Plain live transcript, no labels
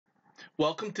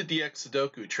Welcome to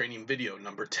dxSudoku training video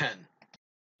number 10.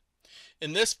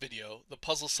 In this video, the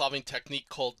puzzle-solving technique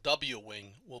called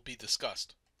W-wing will be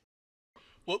discussed.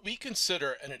 What we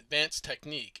consider an advanced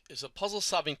technique is a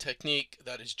puzzle-solving technique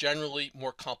that is generally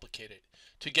more complicated.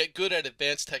 To get good at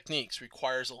advanced techniques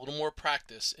requires a little more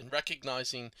practice in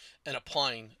recognizing and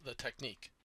applying the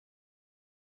technique.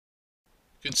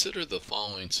 Consider the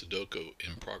following Sudoku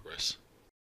in progress.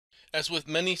 As with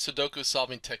many Sudoku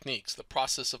solving techniques, the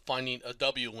process of finding a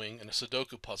W-wing in a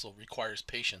Sudoku puzzle requires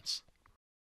patience.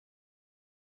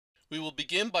 We will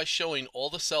begin by showing all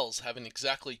the cells having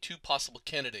exactly two possible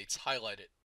candidates highlighted.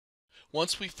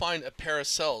 Once we find a pair of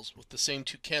cells with the same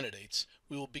two candidates,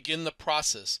 we will begin the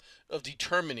process of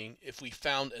determining if we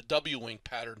found a W-wing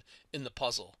pattern in the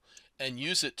puzzle and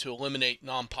use it to eliminate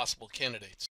non-possible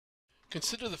candidates.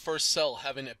 Consider the first cell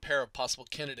having a pair of possible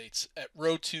candidates at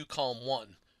row 2, column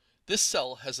 1. This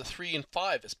cell has a 3 and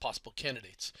 5 as possible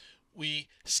candidates. We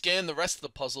scan the rest of the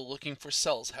puzzle looking for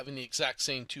cells having the exact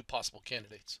same two possible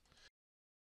candidates.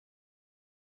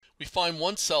 We find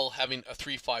one cell having a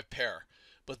 3-5 pair,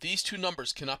 but these two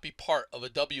numbers cannot be part of a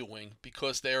W-wing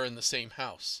because they are in the same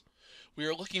house. We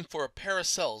are looking for a pair of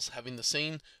cells having the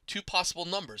same two possible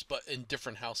numbers but in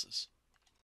different houses.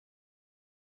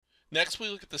 Next, we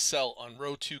look at the cell on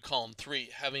row 2, column 3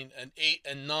 having an 8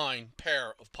 and 9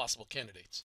 pair of possible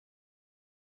candidates.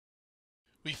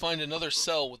 We find another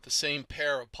cell with the same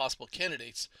pair of possible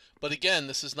candidates, but again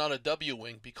this is not a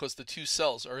W-wing because the two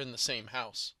cells are in the same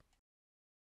house.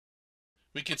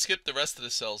 We can skip the rest of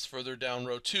the cells further down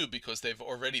row 2 because they've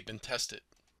already been tested.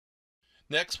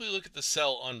 Next, we look at the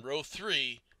cell on row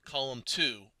 3, column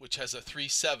 2, which has a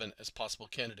 3-7 as possible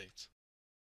candidates.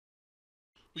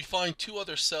 We find two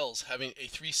other cells having a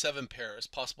 3-7 pair as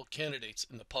possible candidates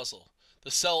in the puzzle.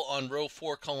 The cell on row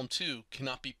 4, column 2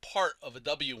 cannot be part of a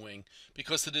W-wing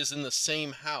because it is in the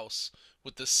same house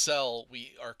with the cell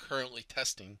we are currently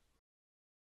testing.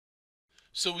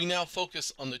 So we now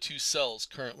focus on the two cells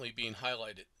currently being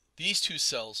highlighted. These two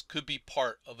cells could be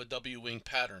part of a W-wing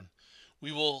pattern.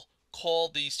 We will call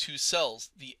these two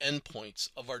cells the endpoints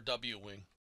of our W-wing.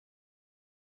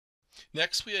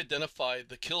 Next, we identify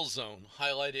the kill zone,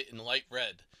 highlighted in light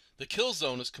red. The kill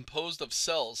zone is composed of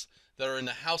cells that are in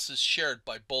the houses shared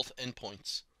by both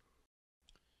endpoints.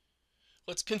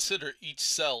 Let's consider each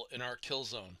cell in our kill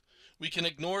zone. We can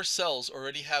ignore cells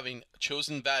already having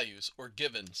chosen values or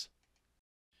givens.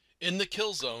 In the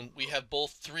kill zone, we have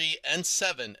both 3 and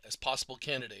 7 as possible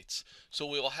candidates, so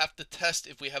we will have to test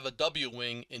if we have a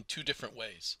W-wing in two different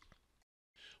ways.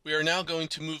 We are now going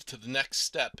to move to the next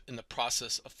step in the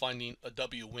process of finding a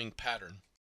W-wing pattern.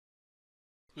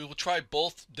 We will try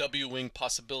both W-wing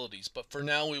possibilities, but for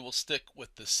now we will stick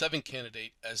with the 7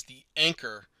 candidate as the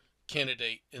anchor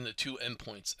candidate in the two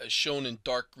endpoints, as shown in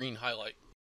dark green highlight.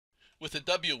 With a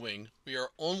W-wing, we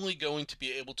are only going to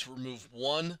be able to remove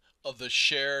one of the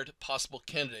shared possible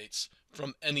candidates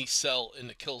from any cell in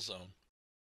the kill zone.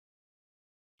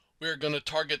 We are going to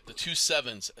target the two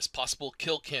 7s as possible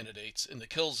kill candidates in the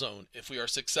kill zone if we are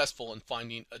successful in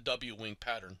finding a W-wing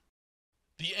pattern.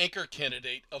 The anchor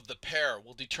candidate of the pair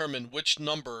will determine which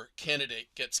number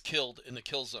candidate gets killed in the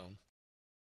kill zone.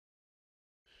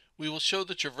 We will show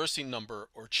the traversing number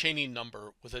or chaining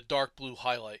number with a dark blue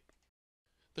highlight.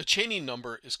 The chaining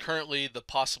number is currently the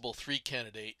possible 3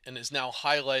 candidate and is now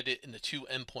highlighted in the two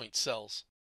endpoint cells.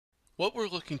 What we're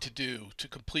looking to do to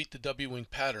complete the W-wing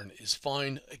pattern is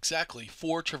find exactly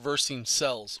 4 traversing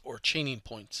cells or chaining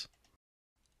points.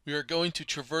 We are going to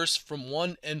traverse from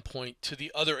one endpoint to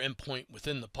the other endpoint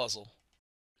within the puzzle.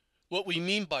 What we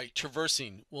mean by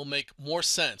traversing will make more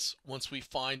sense once we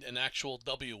find an actual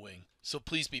W-wing, so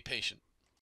please be patient.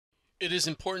 It is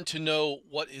important to know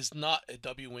what is not a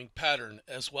W-wing pattern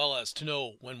as well as to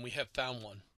know when we have found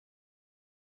one.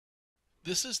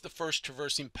 This is the first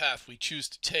traversing path we choose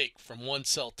to take from one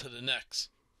cell to the next.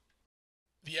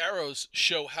 The arrows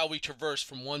show how we traverse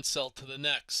from one cell to the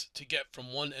next to get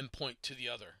from one endpoint to the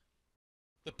other.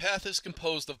 The path is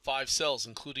composed of 5 cells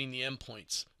including the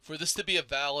endpoints. For this to be a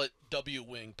valid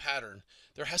W-wing pattern,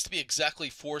 there has to be exactly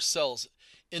 4 cells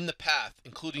in the path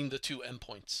including the two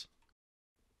endpoints.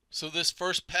 So this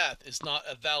first path is not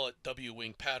a valid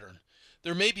W-wing pattern.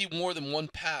 There may be more than one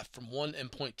path from one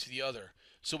endpoint to the other,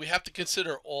 so we have to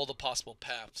consider all the possible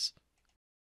paths.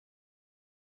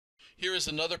 Here is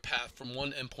another path from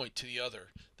one endpoint to the other.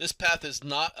 This path is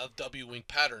not a W-wing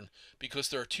pattern because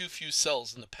there are too few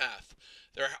cells in the path.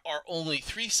 There are only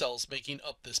 3 cells making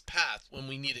up this path when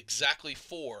we need exactly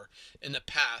 4 in the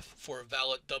path for a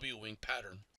valid W-wing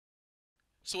pattern.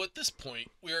 So at this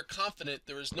point, we are confident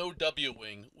there is no W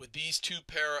wing with these two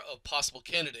pair of possible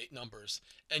candidate numbers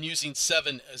and using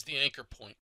 7 as the anchor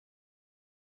point.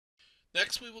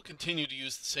 Next, we will continue to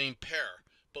use the same pair,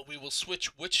 but we will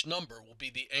switch which number will be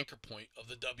the anchor point of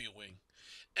the W wing.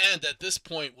 And at this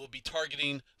point, we'll be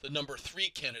targeting the number 3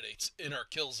 candidates in our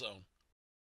kill zone.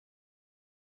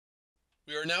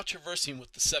 We are now traversing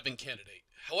with the 7 candidate.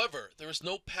 However, there is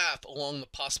no path along the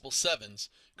possible 7s,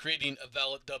 creating a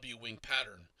valid W wing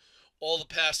pattern. All the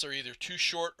paths are either too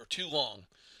short or too long.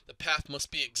 The path must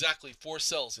be exactly 4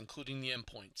 cells, including the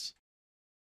endpoints.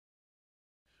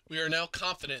 We are now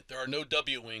confident there are no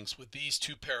W wings with these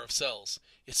two pair of cells.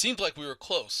 It seemed like we were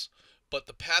close, but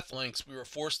the path lengths we were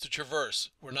forced to traverse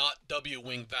were not W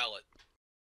wing valid.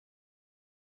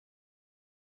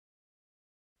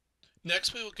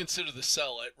 Next, we will consider the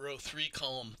cell at row 3,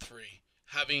 column 3,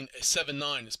 having a 7,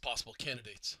 9 as possible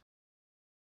candidates.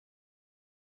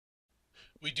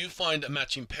 We do find a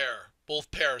matching pair.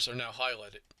 Both pairs are now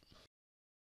highlighted.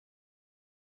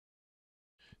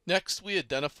 Next, we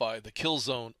identify the kill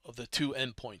zone of the two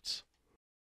endpoints.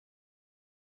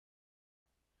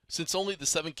 Since only the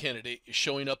 7 candidate is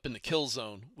showing up in the kill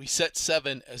zone, we set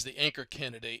 7 as the anchor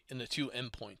candidate in the two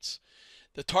endpoints.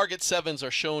 The target 7s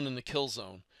are shown in the kill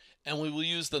zone, and we will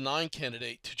use the 9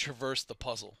 candidate to traverse the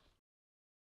puzzle.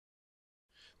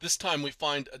 This time we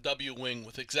find a W wing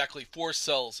with exactly 4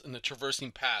 cells in the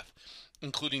traversing path,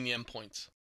 including the endpoints.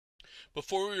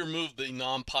 Before we remove the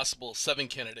non-possible 7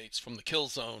 candidates from the kill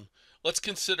zone, let's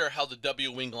consider how the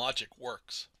W wing logic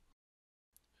works.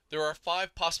 There are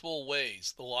 5 possible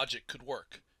ways the logic could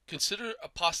work. Consider a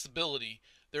possibility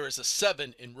there is a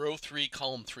 7 in row 3,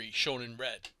 column 3, shown in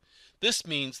red. This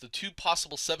means the two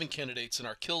possible 7 candidates in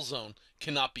our kill zone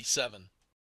cannot be 7.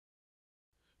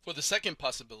 For the second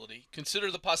possibility, consider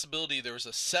the possibility there is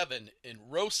a 7 in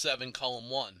row 7, column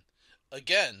 1.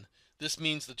 Again, this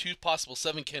means the two possible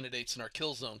 7 candidates in our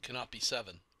kill zone cannot be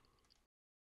 7.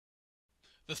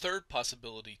 The third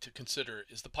possibility to consider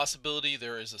is the possibility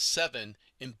there is a 7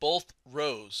 in both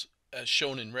rows as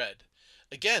shown in red.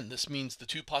 Again, this means the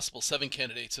two possible 7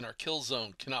 candidates in our kill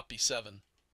zone cannot be 7.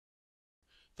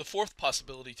 The fourth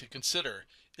possibility to consider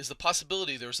is the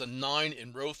possibility there is a 9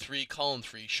 in row 3, column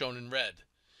 3 shown in red.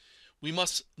 We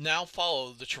must now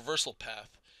follow the traversal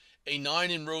path. A 9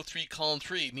 in row 3, column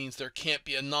 3 means there can't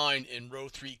be a 9 in row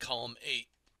 3, column 8.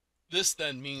 This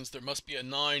then means there must be a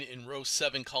 9 in row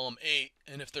 7, column 8,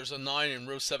 and if there's a 9 in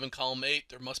row 7, column 8,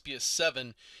 there must be a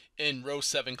 7 in row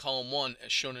 7, column 1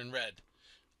 as shown in red.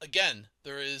 Again,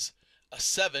 there is a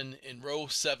 7 in row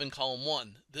 7, column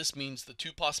 1. This means the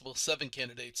two possible 7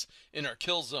 candidates in our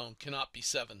kill zone cannot be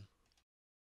 7.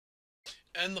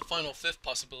 And the final fifth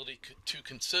possibility to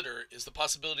consider is the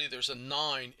possibility there's a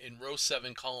 9 in row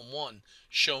 7, column 1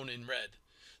 shown in red.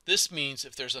 This means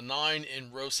if there's a 9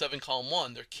 in row 7, column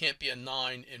 1, there can't be a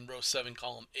 9 in row 7,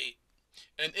 column 8.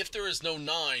 And if there is no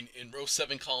 9 in row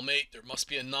 7, column 8, there must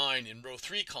be a 9 in row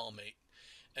 3, column 8.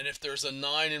 And if there's a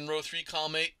 9 in row 3,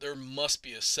 column 8, there must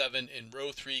be a 7 in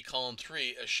row 3, column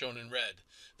 3 as shown in red.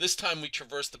 This time we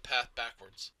traverse the path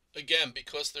backwards. Again,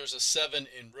 because there's a 7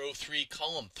 in row 3,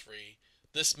 column 3,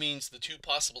 this means the two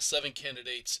possible 7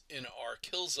 candidates in our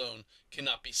kill zone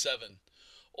cannot be 7.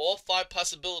 All 5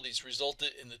 possibilities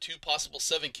resulted in the two possible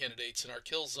 7 candidates in our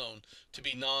kill zone to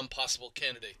be non-possible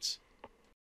candidates.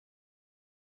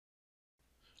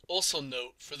 Also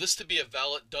note, for this to be a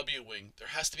valid W wing, there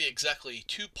has to be exactly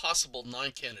 2 possible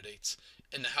 9 candidates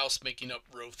in the house making up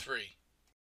row 3.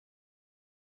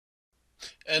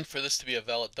 And for this to be a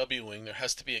valid W wing, there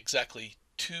has to be exactly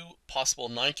 2 possible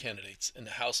 9 candidates in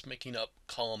the house making up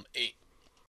column 8.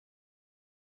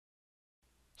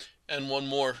 And one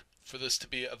more, for this to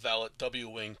be a valid W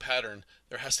wing pattern,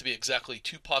 there has to be exactly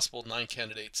 2 possible 9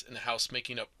 candidates in the house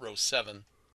making up row 7.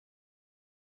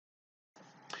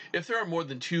 If there are more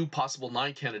than 2 possible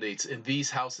 9 candidates in these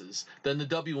houses, then the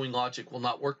W-wing logic will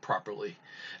not work properly.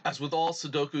 As with all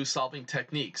Sudoku solving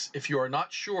techniques, if you are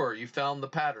not sure you found the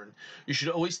pattern, you should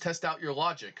always test out your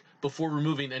logic before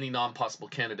removing any non-possible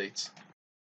candidates.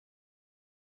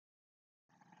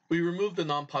 We remove the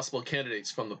non-possible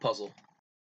candidates from the puzzle.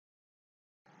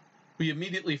 We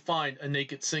immediately find a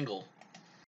naked single.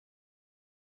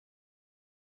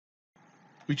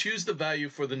 We choose the value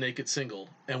for the naked single,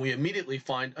 and we immediately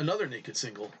find another naked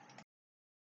single.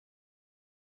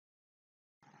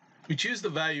 We choose the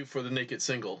value for the naked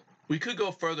single. We could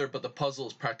go further, but the puzzle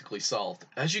is practically solved.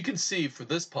 As you can see, for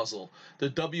this puzzle, the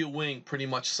W wing pretty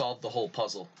much solved the whole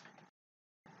puzzle.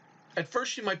 At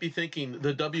first you might be thinking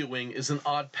the W wing is an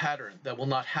odd pattern that will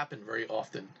not happen very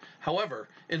often. However,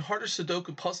 in harder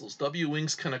Sudoku puzzles, W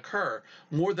wings can occur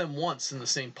more than once in the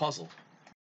same puzzle.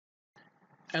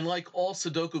 And like all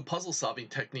Sudoku puzzle solving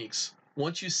techniques,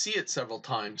 once you see it several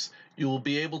times, you will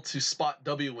be able to spot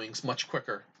W wings much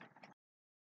quicker.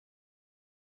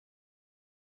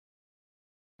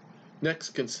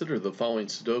 Next, consider the following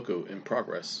Sudoku in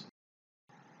progress.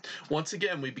 Once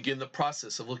again, we begin the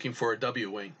process of looking for a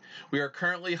W wing. We are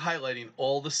currently highlighting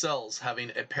all the cells having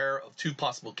a pair of two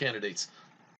possible candidates.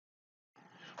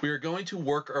 We are going to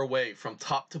work our way from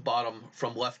top to bottom,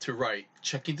 from left to right,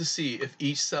 checking to see if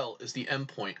each cell is the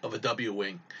endpoint of a W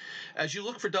wing. As you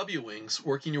look for W wings,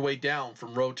 working your way down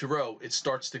from row to row, it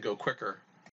starts to go quicker.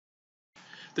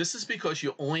 This is because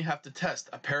you only have to test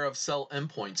a pair of cell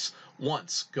endpoints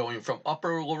once, going from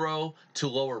upper row to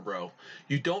lower row.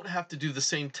 You don't have to do the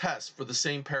same test for the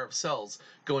same pair of cells,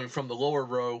 going from the lower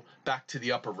row back to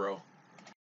the upper row.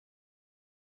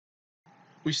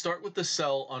 We start with the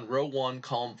cell on row 1,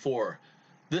 column 4.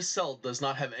 This cell does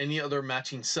not have any other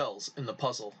matching cells in the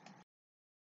puzzle.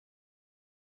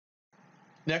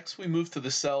 Next, we move to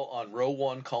the cell on row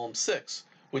 1, column 6,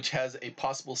 which has a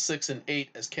possible 6 and 8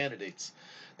 as candidates.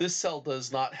 This cell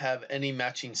does not have any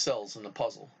matching cells in the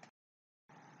puzzle.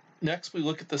 Next, we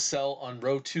look at the cell on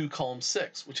row 2, column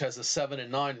 6, which has a 7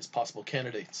 and 9 as possible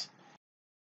candidates.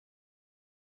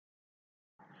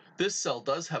 This cell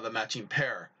does have a matching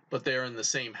pair, but they are in the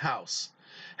same house.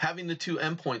 Having the two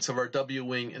endpoints of our W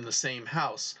wing in the same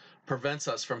house prevents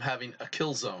us from having a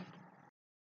kill zone.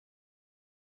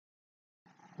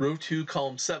 Row 2,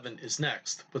 column 7 is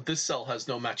next, but this cell has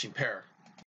no matching pair.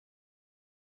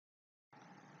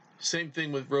 Same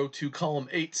thing with row 2, column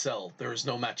 8 cell, there is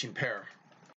no matching pair.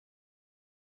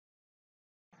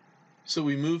 So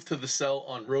we move to the cell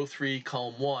on row 3,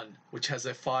 column 1, which has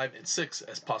a 5 and 6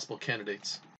 as possible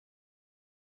candidates.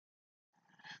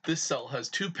 This cell has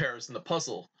two pairs in the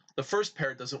puzzle. The first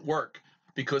pair doesn't work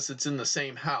because it's in the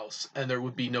same house and there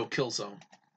would be no kill zone.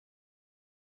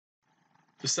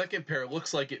 The second pair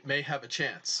looks like it may have a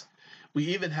chance. We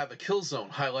even have a kill zone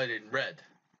highlighted in red.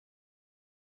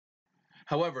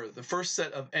 However, the first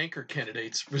set of anchor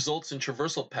candidates results in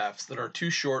traversal paths that are too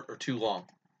short or too long.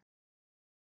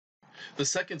 The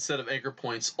second set of anchor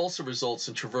points also results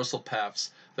in traversal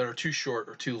paths that are too short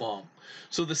or too long.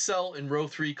 So the cell in row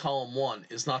 3, column 1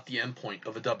 is not the endpoint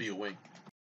of a W wing.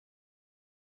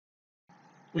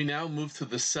 We now move to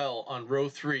the cell on row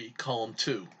 3, column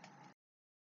 2.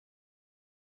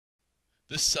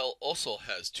 This cell also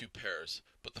has two pairs,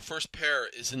 but the first pair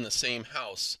is in the same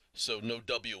house, so no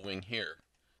W wing here.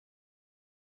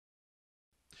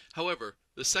 However,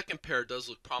 the second pair does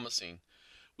look promising.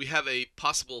 We have a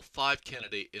possible 5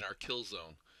 candidate in our kill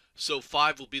zone, so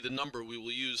 5 will be the number we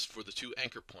will use for the two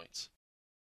anchor points.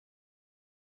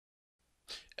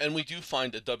 And we do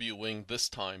find a W wing this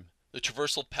time. The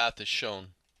traversal path is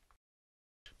shown.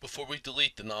 Before we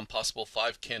delete the non-possible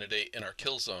 5 candidate in our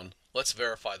kill zone, let's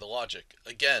verify the logic.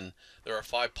 Again, there are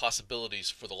 5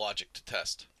 possibilities for the logic to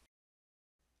test.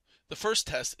 The first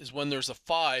test is when there's a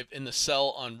 5 in the cell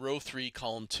on row 3,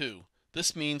 column 2.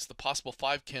 This means the possible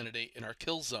 5 candidate in our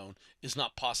kill zone is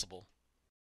not possible.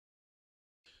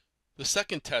 The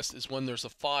second test is when there's a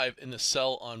 5 in the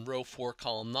cell on row 4,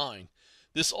 column 9.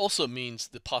 This also means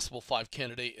the possible 5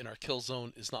 candidate in our kill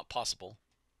zone is not possible.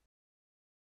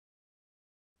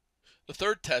 The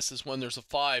third test is when there's a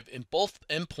 5 in both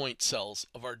endpoint cells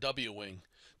of our W wing.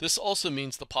 This also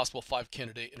means the possible 5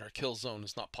 candidate in our kill zone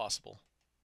is not possible.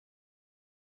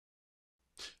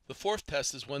 The fourth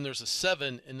test is when there's a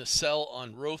 7 in the cell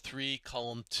on row 3,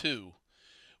 column 2.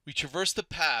 We traverse the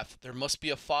path, there must be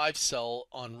a 5 cell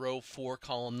on row 4,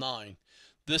 column 9.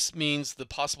 This means the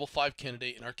possible 5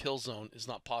 candidate in our kill zone is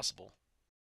not possible.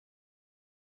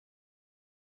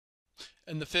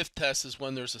 And the fifth test is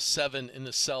when there's a 7 in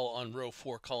the cell on row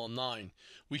 4, column 9.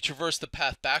 We traverse the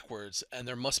path backwards, and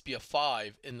there must be a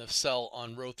 5 in the cell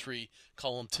on row 3,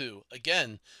 column 2.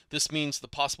 Again, this means the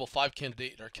possible 5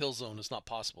 candidate in our kill zone is not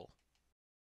possible.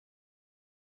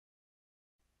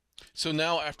 So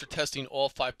now, after testing all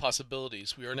 5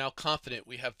 possibilities, we are now confident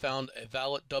we have found a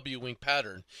valid W wing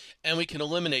pattern, and we can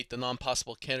eliminate the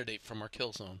non-possible candidate from our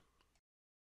kill zone.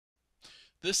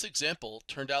 This example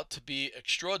turned out to be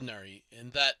extraordinary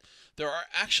in that there are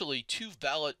actually 2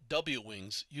 valid W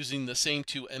wings using the same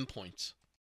 2 endpoints.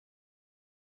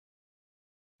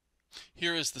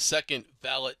 Here is the second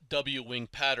valid W wing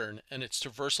pattern and its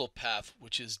traversal path,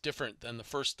 which is different than the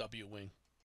first W wing.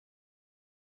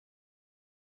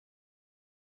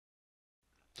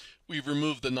 We've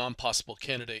removed the non-possible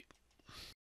candidate.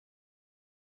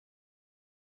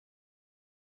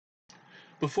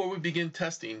 Before we begin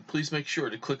testing, please make sure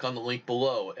to click on the link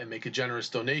below and make a generous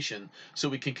donation so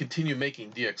we can continue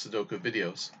making dxSudoku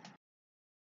videos.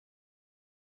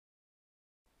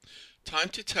 Time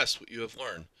to test what you have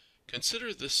learned.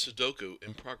 Consider this Sudoku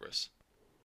in progress.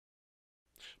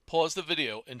 Pause the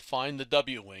video and find the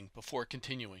W wing before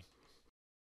continuing.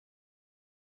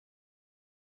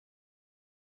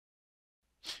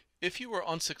 If you were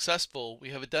unsuccessful, we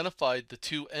have identified the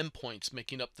two endpoints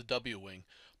making up the W wing.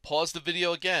 Pause the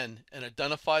video again and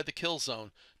identify the kill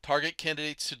zone, target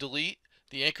candidates to delete,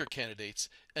 the anchor candidates,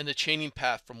 and the chaining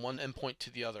path from one endpoint to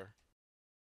the other.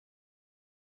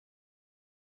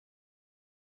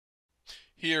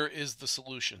 Here is the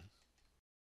solution.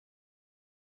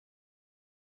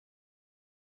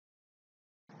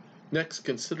 Next,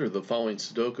 consider the following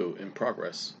Sudoku in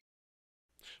progress.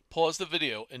 Pause the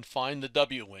video and find the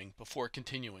W wing before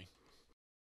continuing.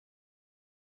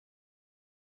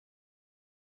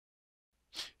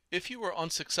 If you were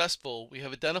unsuccessful, we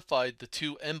have identified the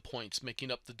two endpoints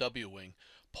making up the W wing.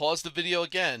 Pause the video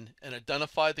again and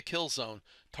identify the kill zone,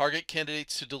 target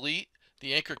candidates to delete,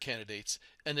 the anchor candidates,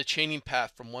 and the chaining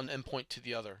path from one endpoint to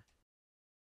the other.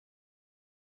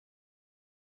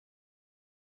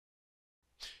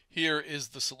 Here is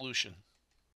the solution.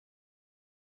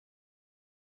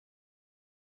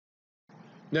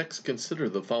 Next, consider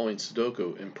the following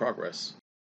Sudoku in progress.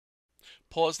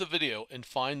 Pause the video and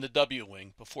find the W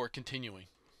wing before continuing.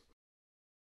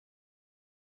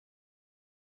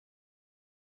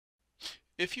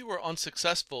 If you were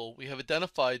unsuccessful, we have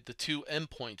identified the two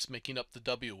endpoints making up the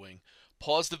W wing.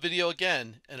 Pause the video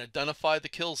again and identify the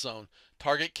kill zone,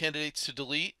 target candidates to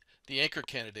delete, the anchor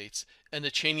candidates, and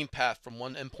the chaining path from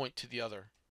one endpoint to the other.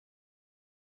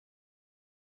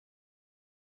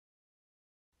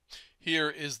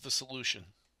 Here is the solution.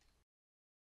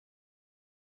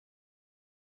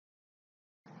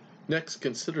 Next,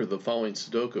 consider the following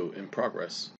Sudoku in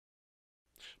progress.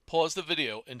 Pause the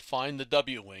video and find the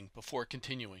W wing before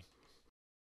continuing.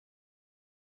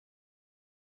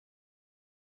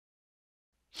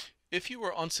 If you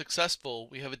were unsuccessful,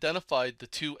 we have identified the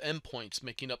two endpoints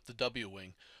making up the W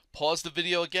wing. Pause the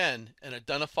video again and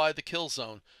identify the kill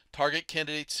zone, target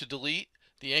candidates to delete,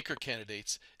 the anchor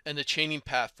candidates, and the chaining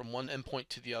path from one endpoint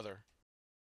to the other.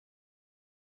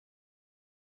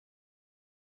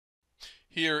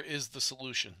 Here is the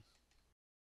solution.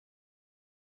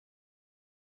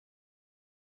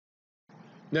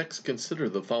 Next, consider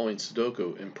the following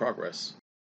Sudoku in progress.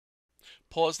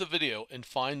 Pause the video and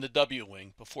find the W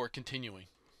wing before continuing.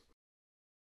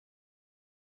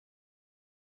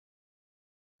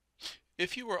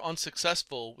 If you were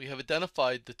unsuccessful, we have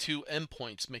identified the two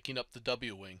endpoints making up the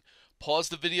W wing. Pause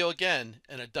the video again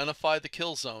and identify the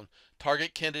kill zone,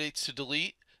 target candidates to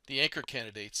delete, the anchor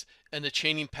candidates, and the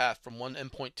chaining path from one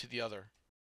endpoint to the other.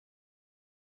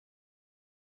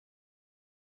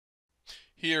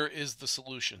 Here is the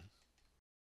solution.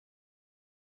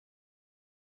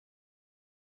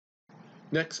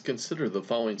 Next, consider the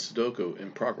following Sudoku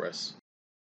in progress.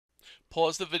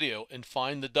 Pause the video and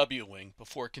find the W wing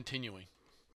before continuing.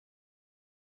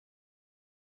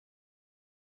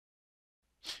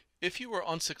 If you were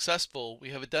unsuccessful, we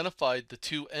have identified the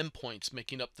two endpoints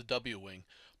making up the W wing.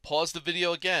 Pause the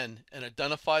video again and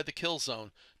identify the kill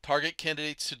zone, target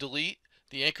candidates to delete,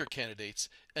 the anchor candidates,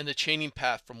 and the chaining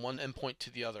path from one endpoint to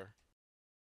the other.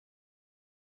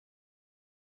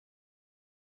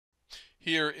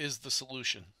 Here is the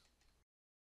solution.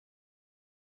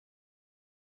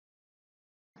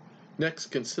 Next,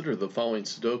 consider the following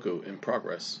Sudoku in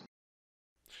progress.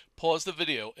 Pause the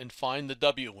video and find the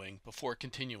W wing before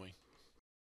continuing.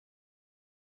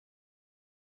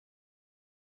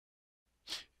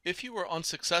 If you were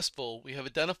unsuccessful, we have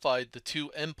identified the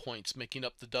two endpoints making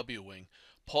up the W wing.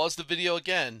 Pause the video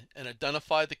again and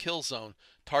identify the kill zone,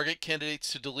 target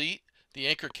candidates to delete, the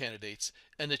anchor candidates,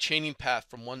 and the chaining path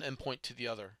from one endpoint to the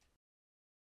other.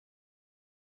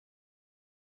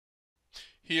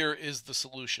 Here is the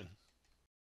solution.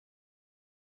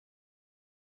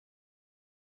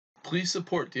 Please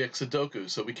support dxSudoku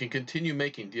so we can continue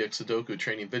making dxSudoku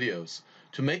training videos.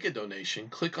 To make a donation,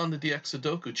 click on the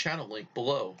dxSudoku channel link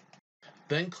below.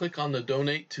 Then click on the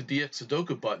Donate to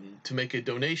dxSudoku button to make a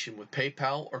donation with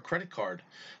PayPal or credit card.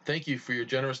 Thank you for your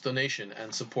generous donation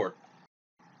and support.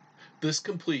 This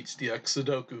completes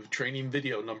dxSudoku training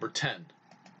video number 10.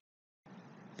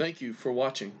 Thank you for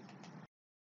watching.